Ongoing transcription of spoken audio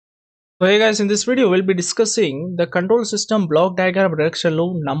So hey guys, in this video we'll be discussing the control system block diagram reduction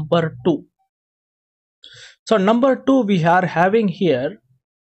law number 2. So number 2, we are having here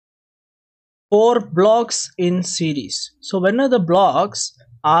 4 blocks in series. So whenever the blocks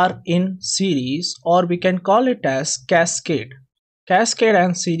are in series, or we can call it as cascade. Cascade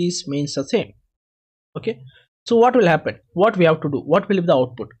and series means the same. Okay. So what will happen? What we have to do? What will be the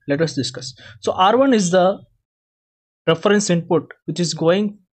output? Let us discuss. So R1 is the reference input which is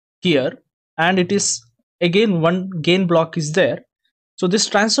going here, and it is again one gain block is there. So this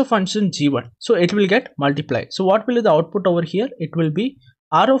transfer function g1, so it will get multiplied. So what will be the output over here? It will be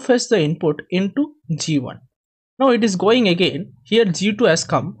r of s, the input, into g1. Now it is going again here, g2 has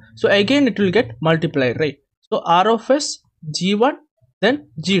come, so again it will get multiplied, right? So r of s, g1,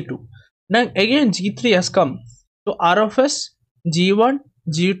 then g2. Now again g3 has come, so r of s, g1,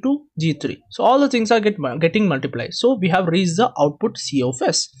 g2, g3. So all the things are getting multiplied. So we have reached the output c of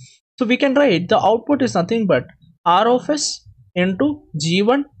s. So we can write the output is nothing but r of s into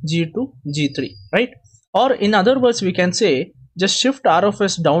g1, g2, g3, right? Or in other words, we can say just shift r of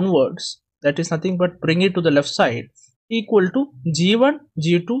s downwards, that is nothing but bring it to the left side, equal to g1,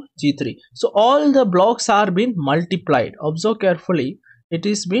 g2, g3. So all the blocks are being multiplied. Observe carefully, it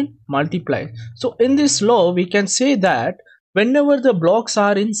is being multiplied. So in this law we can say that whenever the blocks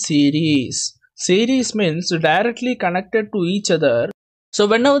are in series means directly connected to each other. So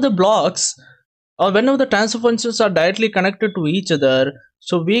whenever the blocks or whenever the transfer functions are directly connected to each other,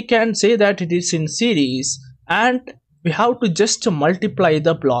 so we can say that it is in series, and we have to just multiply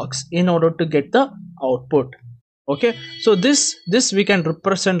the blocks in order to get the output. Okay, so this we can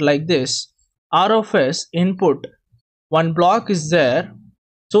represent like this: r of s input, one block is there.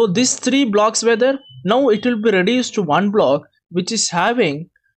 So these 3 blocks were there. Now it will be reduced to one block which is having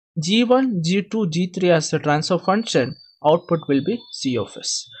g1, g2, g3 as the transfer function. Output will be c of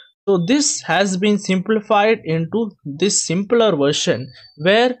s. So this has been simplified into this simpler version,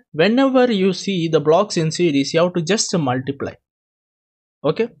 where whenever you see the blocks in series, you have to just multiply.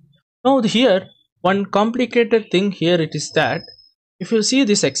 Okay. Now here one complicated thing here, it is that if you see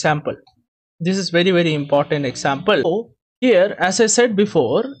this example, this is very important example. So here, as I said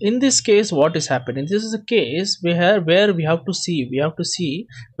before, in this case what is happening, this is a case where we have to see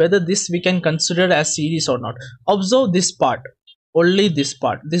whether this we can consider as series or not. Observe this part, only this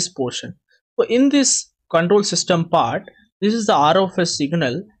part, this portion. So in this control system part, this is the r of s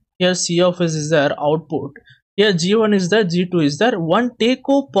signal. Here c of s is their output. Here g1 is there, g2 is there. One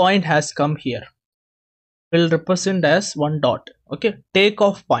takeoff point has come here, will represent as one dot. Okay,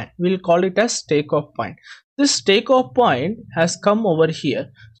 takeoff point, we'll call it as takeoff point. This takeoff point has come over here.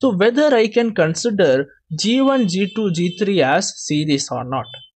 So whether I can consider g1, g2, g3 as series or not?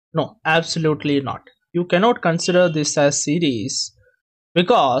 No, absolutely not. You cannot consider this as series,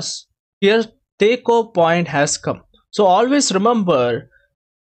 because here takeoff point has come. So always remember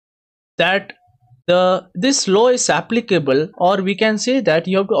that this law is applicable, or we can say that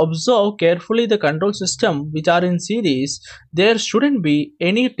you have to observe carefully the control system which are in series. There shouldn't be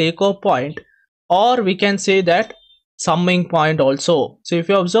any takeoff point, or we can say that summing point also. So if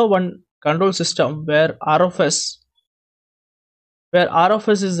you observe one control system where r of s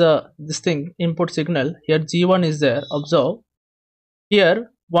is this thing, input signal, here g1 is there. Observe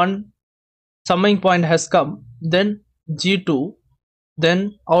here one summing point has come, then g2,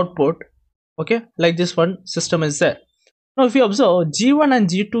 then output. Okay, like this one system is there. Now if you observe, g1 and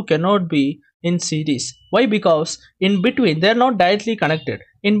g2 cannot be in series. Why? Because in between they are not directly connected.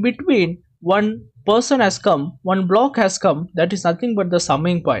 In between one person has come, one block has come, that is nothing but the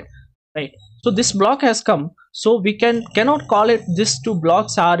summing point, right? So this block has come, so we cannot call it these 2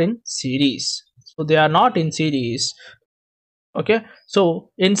 blocks are in series. So they are not in series. Okay,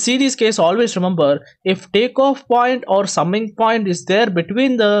 so in series case, always remember, if takeoff point or summing point is there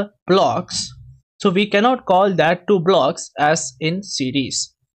between the blocks, so we cannot call that 2 blocks as in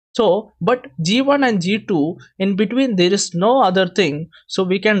series. So but g1 and g2, in between there is no other thing, so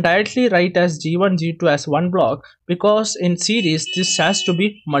we can directly write as g1, g2 as one block, because in series this has to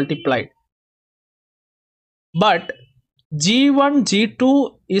be multiplied. But g1,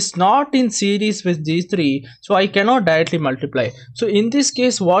 g2 is not in series with g3, so I cannot directly multiply. So in this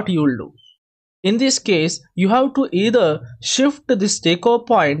case, what you will do? In this case, you have to either shift this takeoff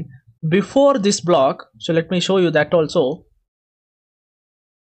point before this block. So let me show you that also.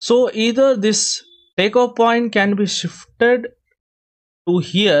 So either this takeoff point can be shifted to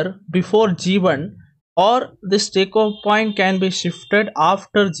here before g1, or this takeoff point can be shifted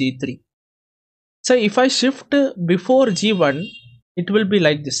after g3. So if I shift before g1, it will be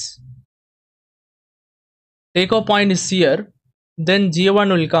like this. Takeoff point is here, then g1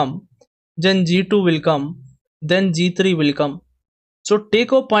 will come, then G2 will come, then G3 will come. So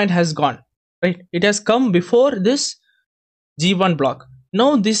takeoff point has gone, right? It has come before this G1 block.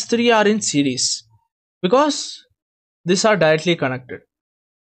 Now these three are in series because these are directly connected.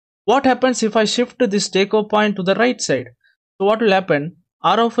 What happens if I shift this takeoff point to the right side? So what will happen?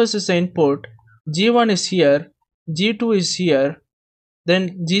 R of S is the input, G1 is here, G2 is here,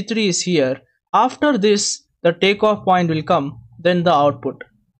 then G3 is here. After this, the takeoff point will come, then the output.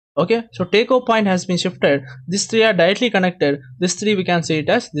 Okay, so takeoff point has been shifted. These three are directly connected. These three we can say it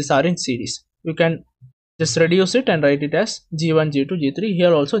as these are in series. You can just reduce it and write it as G1, G2, G3.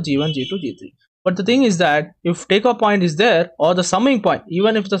 Here also G1, G2, G3. But the thing is that if takeoff point is there or the summing point,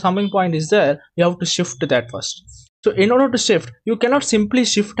 even if the summing point is there, you have to shift that first. So in order to shift, you cannot simply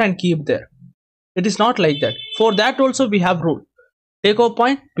shift and keep there. It is not like that. For that also we have rule. Takeoff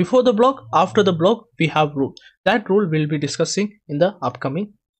point before the block, after the block we have rule. That rule we'll be discussing in the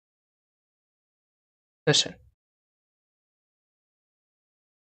upcoming session.